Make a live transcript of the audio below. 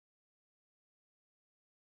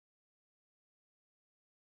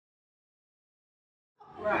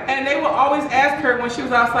Right. And they would always ask her when she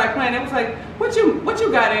was outside playing, it was like, what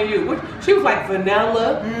you got in you? She was like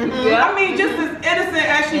vanilla. Yeah. I mean, just as innocent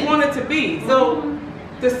as she wanted to be. So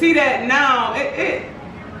to see that now,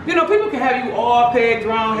 you know, people can have you all pegged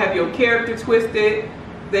wrong, have your character twisted.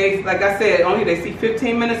 They, like I said, only they see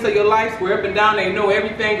 15 minutes of your life, swear up and down, they know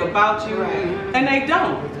everything about you, and they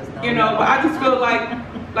don't. You know, but I just feel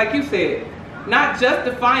like you said, not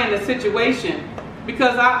justifying the situation,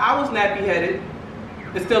 because I was nappy-headed,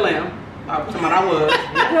 and still am. I was.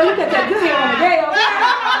 Well, you got that good hair on the day,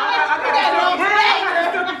 I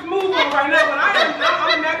got a smooth one right now, but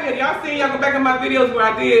I'm nappy-headed. Y'all seen, y'all go back in my videos where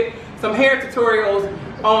I did some hair tutorials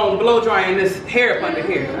on blow drying this hair up under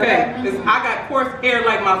here. Okay, I got coarse hair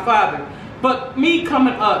like my father, but me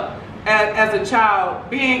coming up as a child,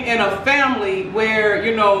 being in a family where,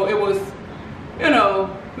 you know, it was, you know,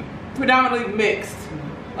 predominantly mixed.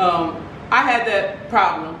 I had that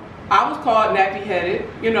problem. I was called nappy-headed,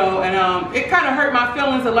 you know, and it kind of hurt my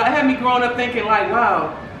feelings a lot. It had me growing up thinking like,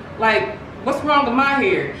 wow, like, what's wrong with my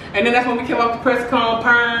hair? And then that's when we came up with press comb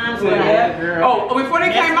perms. And, before they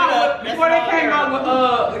came out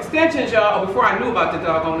with extensions, y'all, or before I knew about the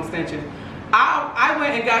doggone extensions, I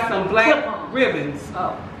went and got some black ribbons.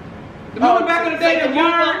 Remember back in the day, the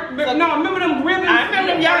yarn? No, remember them ribbons? I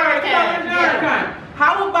remember them yarn kind.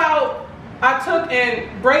 How about I took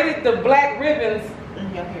and braided the black ribbons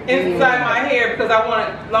inside my hair because I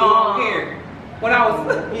wanted long hair when I was.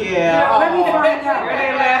 Let me find out.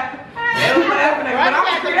 They was laughing at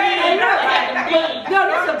me. No,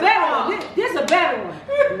 this is a better one. This is a better one.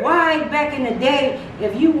 Why back in the day,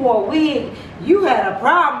 if you wore a wig, you had a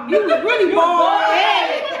problem. You was really bald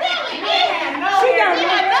headed.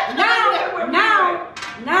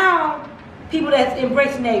 Now, people that's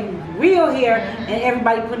embracing their real hair and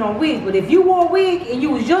everybody putting on wigs. But if you wore a wig and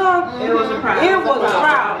you was young, it was a problem. It was a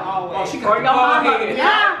problem. Oh, she got your mama.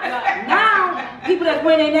 Now, people that's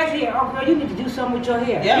wearing their neck hair, oh girl, you need to do something with your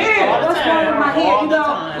hair. Yeah. What's wrong with my hair? You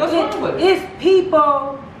know, what's wrong with it? It's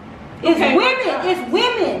people. It's women. It's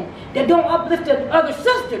women that don't uplift the other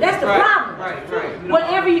sister. That's the problem. Right.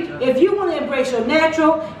 Whatever if you want to embrace your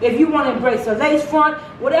natural, if you want to embrace a lace front,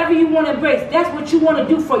 whatever you want to embrace, that's what you want to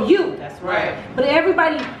do for you. That's right. But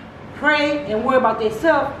everybody pray and worry about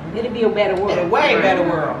themselves, it'll be a better world. A way better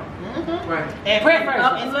world. Right. And pray first.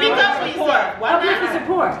 And speak up for yourself. Uplift and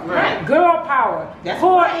support. Right. Girl power. That's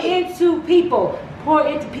pour right. into people. Pour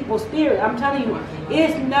into people's spirit. I'm telling you,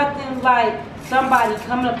 it's nothing like somebody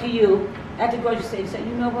coming up to you at the grocery store and say,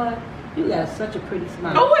 you know what? You got such a pretty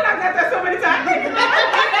smile. Oh, and I got that so many times. It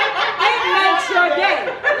makes your day.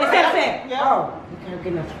 Instead of saying, oh, you can't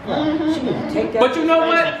get enough support. She need to take that. But you know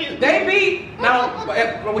what? They be, now,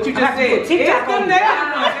 what you just said, it's them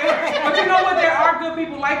negative ones. But you know what? There are good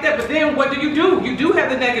people like that. But then what do? You do have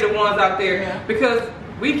the negative ones out there because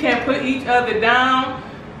we can't put each other down.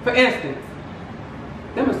 For instance,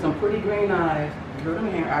 them are some pretty green eyes. Girl,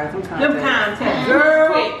 them hair eyes, them contacts.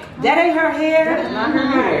 Girl, that ain't her hair. That is not her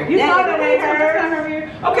hair. You know that ain't her. That's not her hair.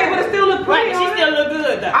 Okay, but it still look pretty. She still look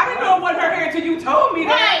good though. I didn't know it wasn't her hair until you told me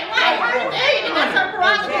that. Right. That's her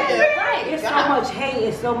prerogative. It's so much hate.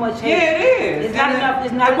 It's so much hate. Yeah, it is. It's not enough.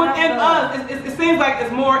 It's not enough. Within us, it seems like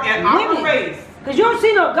it's more in our race. Because you don't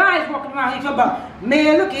see no guys walking around here talking about,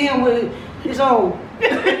 man, look at him with his old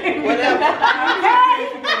whatever.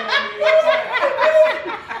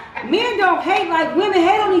 Men don't hate like women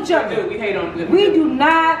hate on each other. We hate on women. We do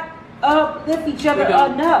not uplift each other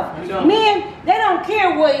enough. Men, they don't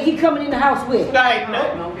care what he coming in the house with. Right,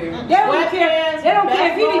 no. They don't care. They don't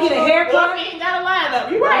care if he didn't get a haircut. He ain't got a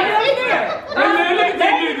lineup. You Right. right. They don't care.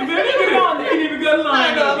 They didn't even get a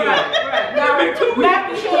line up. Now,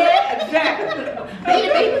 exactly.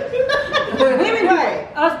 Women do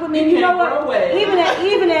it. Us women, you know what?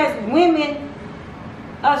 Even as women,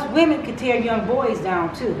 us women can tear young boys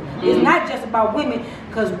down too. It's not just about women,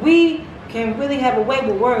 because we can really have a way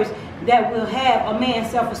with words that will have a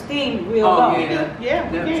man's self-esteem real low.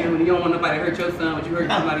 Yeah. You don't want nobody to hurt your son, but you hurt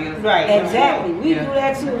somebody else. Right. Exactly. We do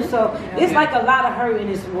that too. So it's like a lot of hurt in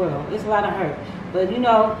this world. It's a lot of hurt. But you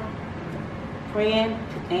know, praying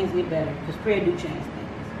till things get better, because prayer do change things.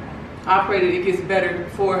 I pray that it gets better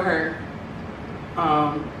for her,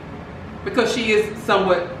 because she is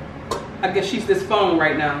somewhat, I guess she's this phone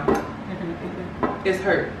right now. It's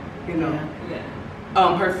hurt, you know.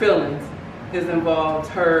 Her feelings is involved.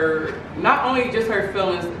 Her, not only just her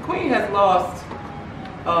feelings, the Queen has lost,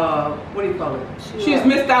 what do you call it? She's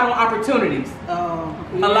missed out on opportunities. A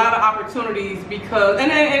lot of opportunities because,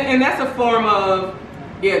 and that's a form of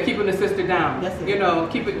Yeah, keeping the sister down. That's it. You know,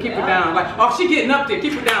 keep her down. Like, oh, she getting up there,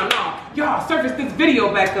 keep her down. No, y'all surface this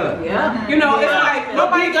video back up. Yeah. You know, it's like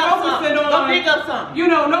nobody's focusing on. Go pick up something. You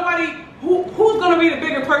know, nobody. Who's gonna be the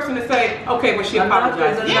bigger person to say, okay, well she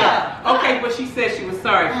apologized. Yeah. Okay, well she said she was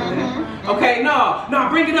sorry for that. Okay, no,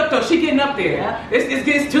 bring it up though. She getting up there. Yeah. It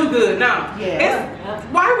gets too good now. Yeah.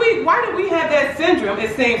 Why do we have that syndrome?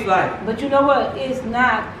 It seems like. But you know what? It's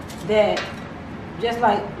not that. Just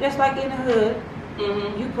like in the hood.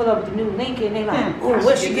 You pull up the new Lincoln, they like, oh,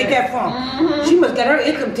 where'd she get that from? She must get her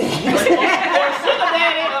income tax. Or sugar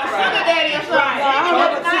daddy or something.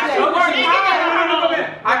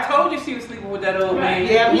 I told you she was sleeping with that old man.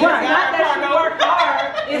 Yeah, It's not that she worked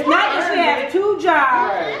hard. It's not that she had 2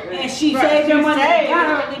 jobs and she saved her money and got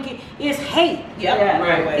her Lincoln. It's hate.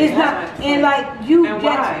 Right. It's not, and like you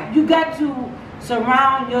got to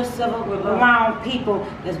surround yourself around people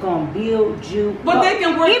that's gonna build you. But they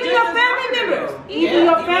can work even your family members. Even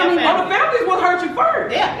your family members. The families will hurt you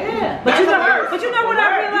first. Yeah. But you know what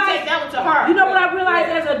I realized? You take that one to heart. You know what I realized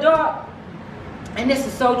as an adult, and this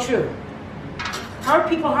is so true. Hurt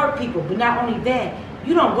people, but not only that,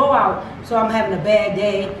 you don't go out, so I'm having a bad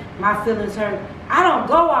day, my feelings hurt. I don't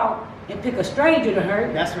go out and pick a stranger to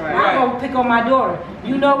hurt. That's right. I go pick on my daughter.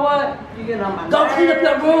 You know what? You get on my Go clean up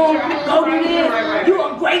your room, go do this. Right. You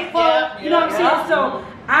ungrateful. You know what I'm saying? Yeah. So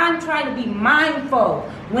I'm trying to be mindful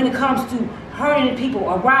when it comes to hurting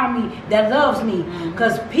people around me that loves me.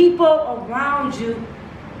 Because people around you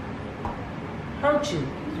hurt you.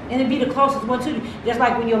 And it be the closest one to you. Just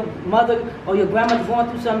like when your mother or your grandmother going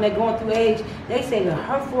through something, they're going through age, they say the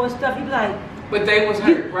hurtful stuff. You be like, but they was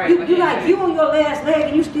hurt, right? You like, you on your last leg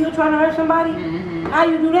and you still trying to hurt somebody? How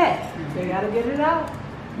you do that? They gotta get it out.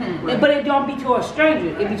 But it don't be towards a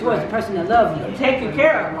stranger. It be towards the person that love you. Taking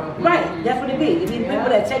care of them. Right. That's what it be. It be people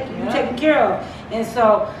that take you taken care of. And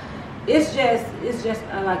so it's just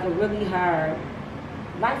like a really hard.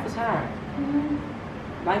 Life is hard.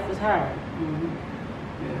 Life is hard.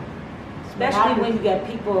 Especially when you got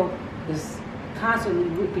people that's constantly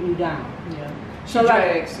ripping you down. She's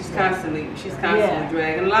constantly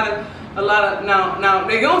dragged. And a lot of now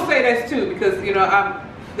they gonna say that's too, because you know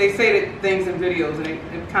they say that things in videos and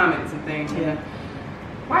in comments and things. Yeah.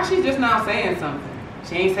 Why she just now saying something?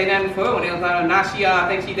 She ain't say that before when they was like, now she I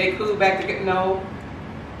think they cool back together. No.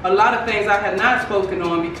 A lot of things I have not spoken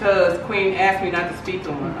on because Queen asked me not to speak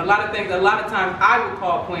on. A lot of times I would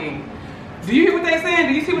call Queen. Do you hear what they're saying?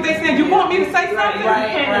 Do you see what they're saying? You want me to say something?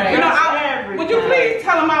 Right. You know, would you please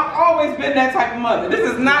tell them I've always been that type of mother? This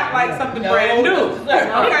is not like something brand new. Okay,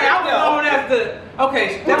 I was known as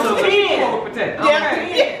that was 10 overprotective.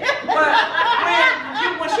 Okay. But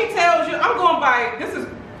when she tells you, I'm going by, this is,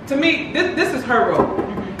 to me, this is her role.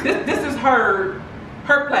 This is her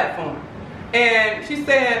platform. And she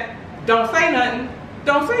said, don't say nothing,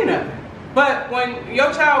 don't say nothing. But when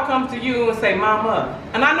your child comes to you and say, Momma,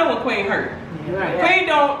 and I know when Queen hurt.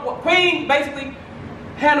 Queen basically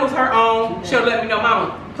handles her own. She'll let me know,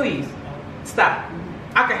 Mama, please, stop.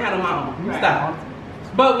 I can handle my own, stop.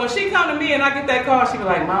 But when she come to me and I get that call, she be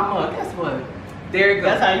like, Mama, guess what? There it goes.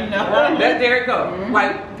 That's how you know. There it goes.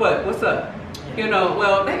 Like, what? What's up? You know,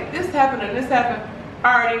 well, this happened and this happened.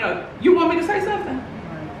 I already know. You want me to say something?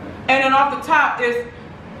 And then off the top is,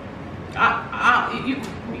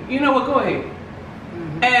 you know what, go ahead.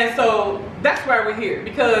 And so that's why we're here,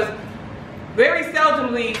 because very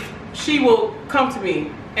seldomly she will come to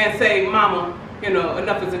me and say, Mama, you know,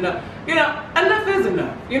 enough is enough. You know, enough is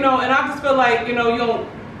enough. You know, and I just feel like, you know, you don't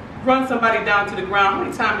run somebody down to the ground. How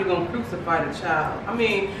many times you gonna crucify the child? I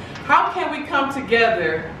mean, how can we come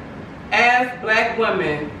together as black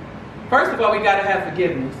women? First of all, we gotta have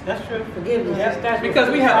forgiveness. That's true. Forgiveness. Because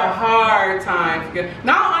we have a hard time forgiving.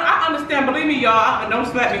 Now, I understand, believe me, y'all, don't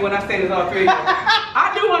slap me when I say this, all three of you.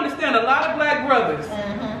 I do understand a lot of black brothers,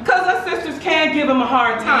 because our sisters can give them a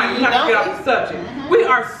hard time. You're not gonna get off the subject. We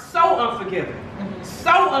are so unforgiving.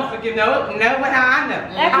 So unforgiving. No, how I know.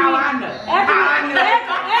 After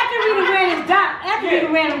we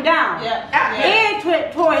ran him down. And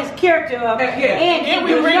tore his character up. And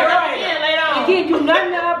we bring it up again later on. And didn't do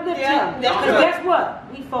nothing to uplift him. Because guess what?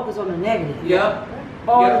 We focus on the negative.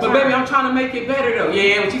 But baby, I'm trying to make it better though.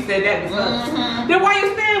 Yeah, when she said that before. Then why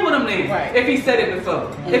you stand with him then? If he said it before.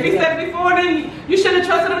 If he said it before, then you shouldn't have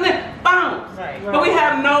trusted him then. Bounce. But we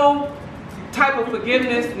have no type of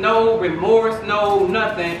forgiveness, no remorse, no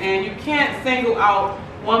nothing. And you can't single out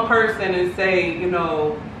one person and say, you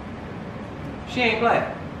know, she ain't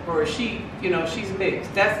black, or she, you know, she's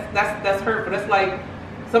mixed. That's hurtful. That's like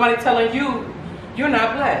somebody telling you, you're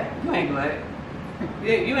not black. You ain't black.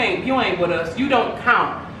 You ain't with us. You don't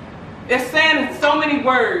count. It's saying in so many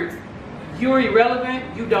words, you're irrelevant,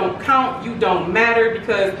 you don't count, you don't matter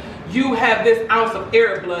because you have this ounce of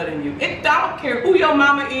Arab blood in you. I don't care who your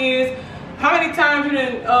mama is, how many times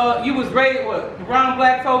you was raised around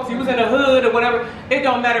black folks, you was in the hood or whatever. It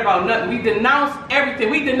don't matter about nothing. We denounce everything.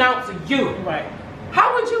 We denounce you. Right.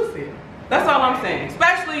 How would you feel? That's all I'm saying.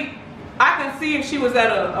 Especially, I can see if she was at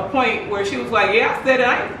a point where she was like, yeah, I said it,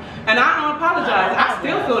 and I don't apologize. I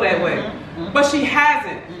still feel that way. But she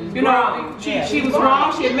hasn't. You know, she was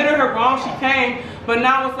wrong. She admitted her wrong. She came. But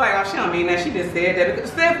now it's like, oh, she don't mean that. She just said that.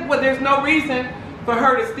 Because there's no reason for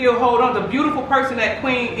her to still hold on. The beautiful person that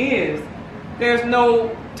Queen is, there's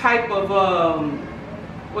no type of,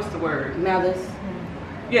 what's the word? Malice.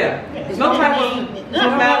 Yeah. There's no type of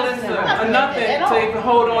malice or nothing to even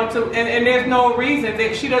hold on to. And there's no reason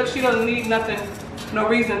that she doesn't need nothing, no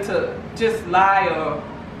reason to just lie or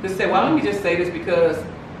just say, well, let me just say this because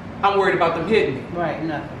I'm worried about them hitting me. Right,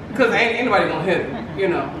 nothing. Because ain't anybody gonna hit me, you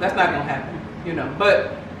know. That's not gonna happen, you know.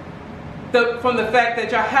 But from the fact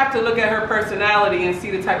that y'all have to look at her personality and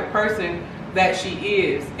see the type of person that she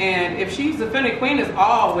is. And if she's offended, Queen is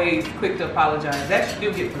always quick to apologize. That she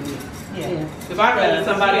do get from me. Yeah. If I offend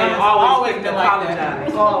somebody, I'm always quick to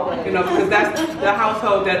apologize. Always. You know, because that's the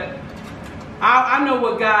household that I know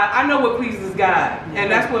what pleases God,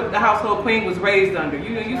 and that's what the household Queen was raised under. You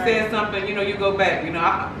know, you said something, you know, you go back. You know,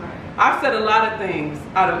 I've said a lot of things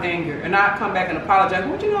out of anger, and I come back and apologize.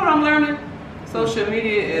 But you know what I'm learning? Social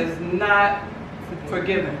media is not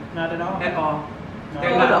forgiving. Not at all. At all. No.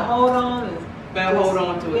 They're not. Hold on. Better hold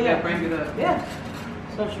on to it. Yeah. Yeah, bring it up. Yeah.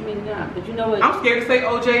 Social media, but you know what? I'm scared to say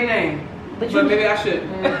OJ name, but maybe I should.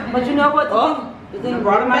 But you know what? The thing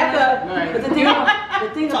brought him back up. Right. But the thing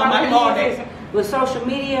about it is, with social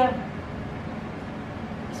media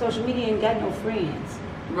ain't got no friends.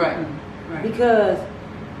 Right. Right. Because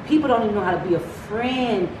people don't even know how to be a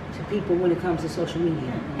friend to people when it comes to social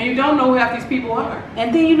media. And you don't know who half these people are.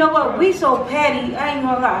 And then you know what? We so petty. I ain't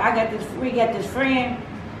gonna lie. We got this friend.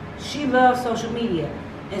 She loves social media,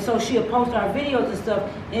 and so she'll post our videos and stuff.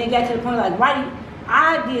 And it got to the point like,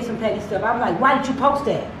 I did some petty stuff. I'm like, why did you post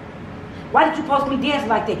that? Why did you post me dancing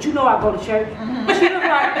like that? You know I go to church. She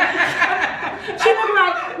looked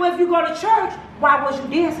like, well, if you go to church, why was you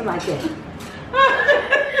dancing like that?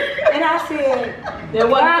 And I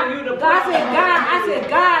said,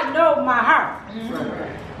 God knows my heart.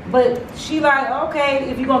 But she like, okay,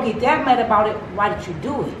 if you're gonna get that mad about it, why did you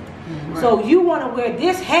do it? So you want to wear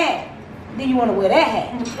this hat, then you want to wear that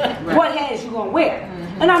hat. What hat is you gonna wear?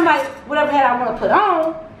 And I'm like, whatever hat I want to put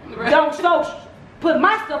on, don't put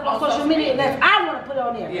my stuff on social media unless I want to put it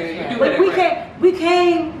on there. Yeah, but we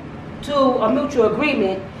came to a mutual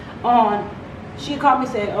agreement on. She called me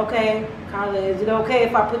and said, okay, Carla, is it okay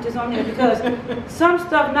if I put this on there? Because some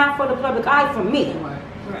stuff not for the public eye for me.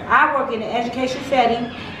 I work in an education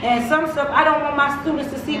setting, and some stuff I don't want my students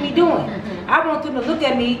to see me doing. I want them to look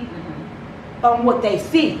at me on what they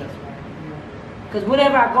see. Because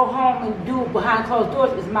whatever I go home and do behind closed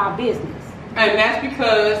doors is my business. And that's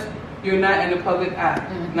because you're not in the public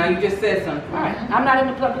eye. Now you just said something. Right. I'm not in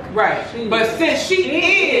the public eye. Right. But since she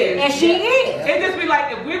is. And she is. It just be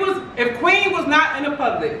like if Queen was not in the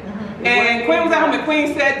public and Queen was at home and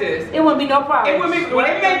Queen said this. It wouldn't be no problem. It wouldn't be, well,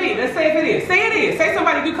 it may be. Let's say if it is. Say it is. Say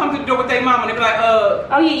somebody do come to the door with their mom and they be like,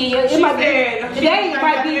 oh yeah. It might be. Today it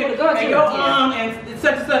might be able to go to and your and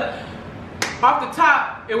such and such. Off the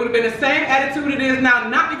top, it would have been the same attitude it is now,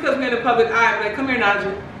 not because we're in the public eye, but like, come here,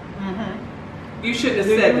 Naja. You shouldn't have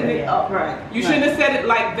said that. Right. You shouldn't have said it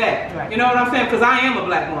like that. Right. You know what I'm saying? Because I am a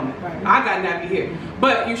black woman. Right. I got nappy hair.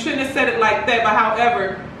 But you shouldn't have said it like that. But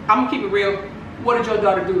however, I'm gonna keep it real. What did your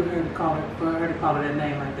daughter do to her for her to call her that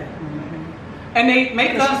name like that? And they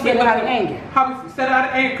make us said it out of anger. How we said it out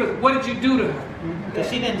of anger? Because what did you do to her? Because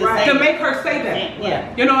she didn't just say to make her say that.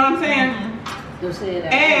 Yeah. You know what I'm saying? You'll say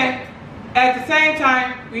that. And at the same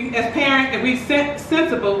time, we as parents, if we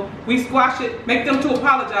sensible, we squash it, make them to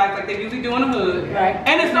apologize like they usually do in the hood. Right.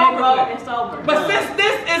 And it's over with. It's over. But since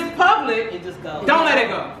this is public, It just goes. don't let it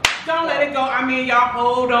go. Don't let it go. I mean, y'all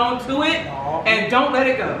hold on to it and don't let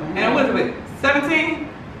it go. And what is it? 17?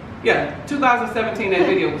 Yeah, 2017 that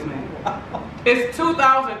video was made. It's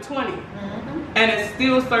 2020 and it's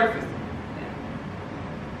still surfacing.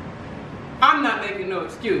 I'm not making no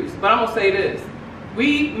excuse, but I'm gonna say this.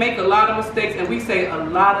 We make a lot of mistakes and we say a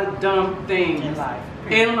lot of dumb things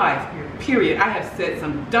in life. Period. I have said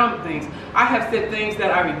some dumb things. I have said things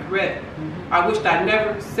that I regret. I wished I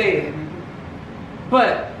never said.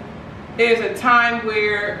 But there's a time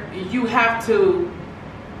where you have to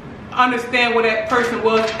understand where that person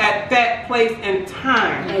was at that place and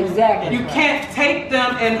time. Exactly. You can't take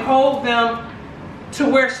them and hold them to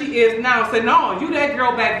where she is now and say, no, you that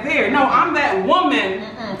girl back there. No, I'm that woman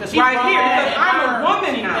right here because I'm a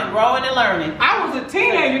woman now. Been growing and learning. I was a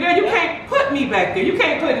teenager there. You can't put me back there. You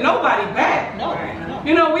can't put nobody back. No.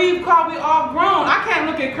 You know, we all grown. I can't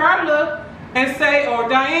look at Carla and say, or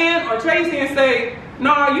Diane or Tracy and say,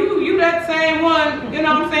 no, you that same one. You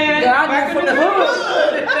know what I'm saying? Yeah, I just from the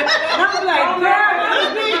hood. I'm like, girl,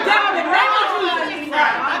 I'm being down and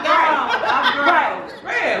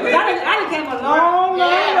I came a long way.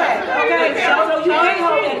 Okay, so you can't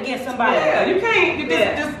hold that against somebody. Yeah, you can't. You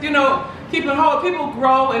just you know, keep it whole. People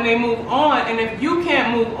grow and they move on, and if you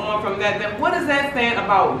can't move on from that, then what is that saying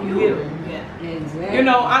about you? Yeah, exactly. You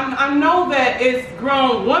know, I know that it's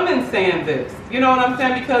grown women saying this. You know what I'm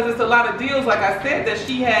saying? Because it's a lot of deals, like I said, that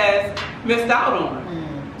she has missed out on.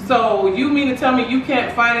 So you mean to tell me you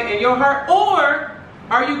can't find it in your heart, or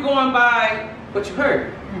are you going by what you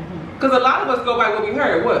heard? Because a lot of us go by what we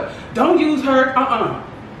heard. What? Don't use her.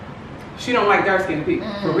 She don't like dark skinned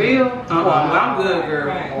people. For real? Well, I'm good, girl.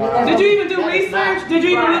 Wow. Did you even do research? Did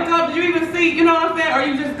you even look up? Did you even see? You know what I'm saying? Or are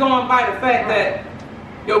you just going by the fact that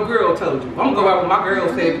your girl told you? I'm gonna go by what my girl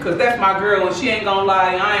said because that's my girl and she ain't gonna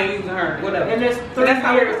lie. I ain't using her. Whatever. And it's 3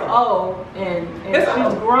 years old, and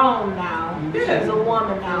she's grown now. Yeah. She's a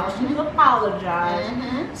woman now. She's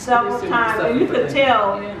apologized several times, and you could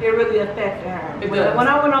tell it really affected her. When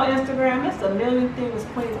I went on Instagram, it's a million things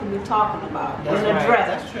Queen can be talking about and address.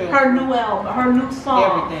 That's true. Her new album, her new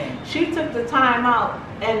song. Everything. She took the time out,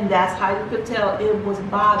 and that's how you could tell it was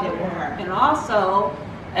bothering her. And also,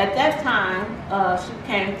 at that time, she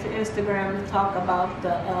came to Instagram to talk about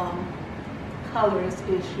the Colorist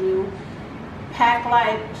issue. Pack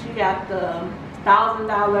Light, she got the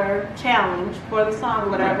 $1,000 challenge for the song or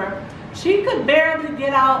whatever. She could barely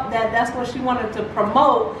get out that's what she wanted to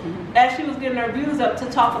promote as she was getting her views up to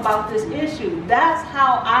talk about this issue. That's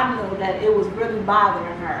how I know that it was really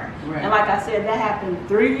bothering her. And like I said, that happened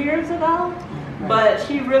 3 years ago. But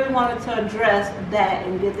she really wanted to address that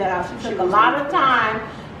and get that out. She took a lot of time.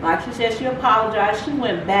 Like she said, she apologized. She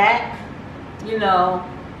went back, you know,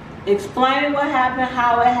 explaining what happened,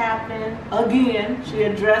 how it happened. Again, she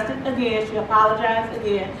addressed it again. She apologized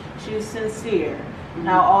again. She's sincere.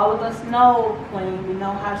 Now, all of us know Queen. We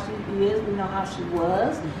know how she is. We know how she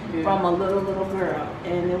was from a little girl.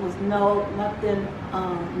 And it was nothing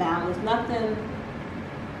malice, nothing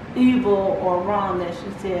evil or wrong that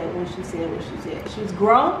she said when she said what she said. She's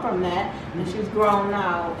grown from that, and she's grown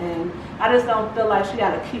now, and I just don't feel like she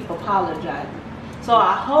got to keep apologizing. So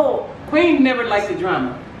I hope Queen never liked the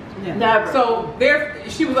drama. Never. So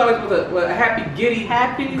she was always with a happy, giddy,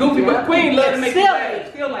 goofy. But Queen loved to make you laugh.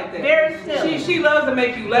 Still like that. Very silly. She loves to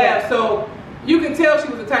make you laugh. So you can tell she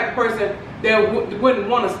was the type of person that wouldn't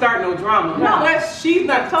want to start no drama. No, she's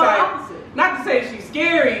not the type. Opposite. Not to say she's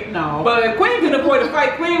scary, no. But if Queen can avoid a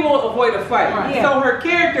fight, Queen will avoid a fight. Right. So her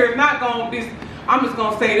character is not going to be, I'm just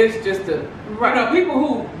going to say this just to, you know, people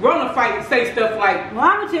who run a fight and say stuff like, well,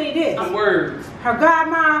 I'm going to tell you this. Some words. Her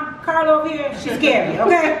godmom, Carla over here, she's scary,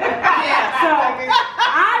 okay? So,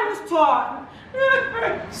 I was taught,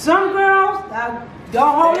 some girls,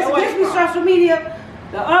 don't hold this against me, social media,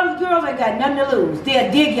 the other girls ain't got nothing to lose.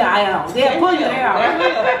 They'll dig your eye out. They'll pull your hair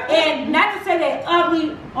out. And not to say they're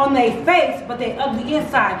ugly on their face, but they're ugly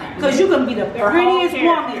inside. Because you can be the prettiest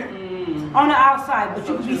woman on the outside, but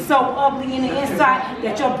you can be so ugly in the inside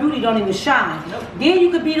that your beauty don't even shine. Then you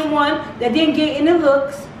could be the one that didn't get any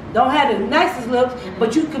looks, don't have the nicest looks,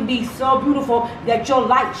 but you can be so beautiful that your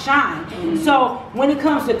light shine. So when it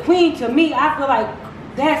comes to Queen, to me, I feel like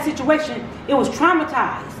that situation, it was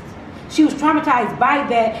traumatized. She was traumatized by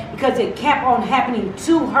that because it kept on happening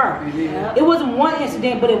to her. Yeah. It wasn't one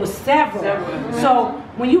incident, but it was several. So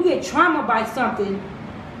when you get trauma by something,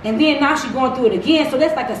 and then now she's going through it again, so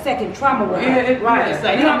that's like a second trauma with her. Right. It's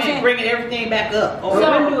like, you know what I'm saying? Bringing everything back up. So,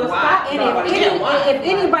 if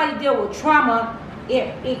anybody deal with trauma,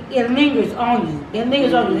 it lingers on you. It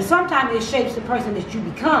lingers on you. And sometimes it shapes the person that you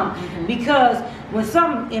become. Because when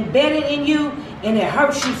something embedded in you and it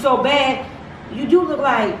hurts you so bad, you do look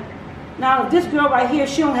like, now, this girl right here,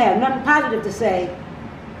 she don't have nothing positive to say.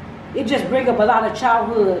 It just brings up a lot of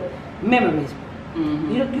childhood memories.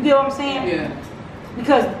 You get what I'm saying? Yeah.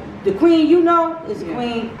 Because the Queen you know is the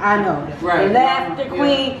Queen I know. Right. The laughter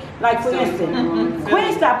Queen, like for instance,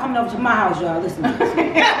 Queen stopped coming over to my house, y'all. Listen to this.